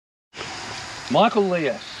Michael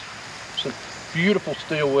Lillas. Some beautiful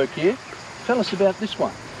steel work here. Tell us about this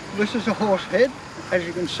one. This is a horse head, as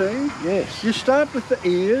you can see. Yes. You start with the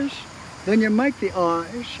ears, then you make the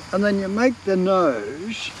eyes, and then you make the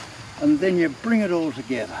nose, and then you bring it all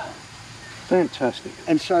together. Fantastic.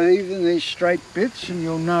 And so even these straight bits, and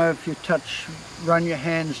you'll know if you run your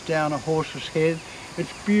hands down a horse's head,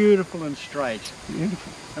 it's beautiful and straight.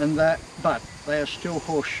 Beautiful. And but they are still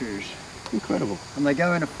horseshoes. Incredible. And they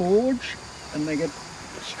go in a forge and they get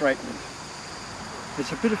straightened.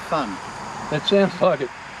 It's a bit of fun. That sounds like it.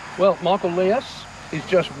 Well, Michael Lillas is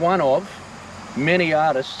just one of many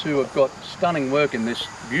artists who have got stunning work in this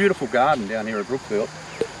beautiful garden down here at Brookfield.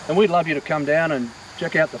 And we'd love you to come down and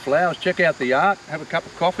check out the flowers, check out the art, have a cup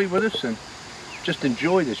of coffee with us and just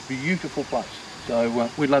enjoy this beautiful place. So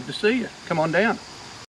we'd love to see you. Come on down.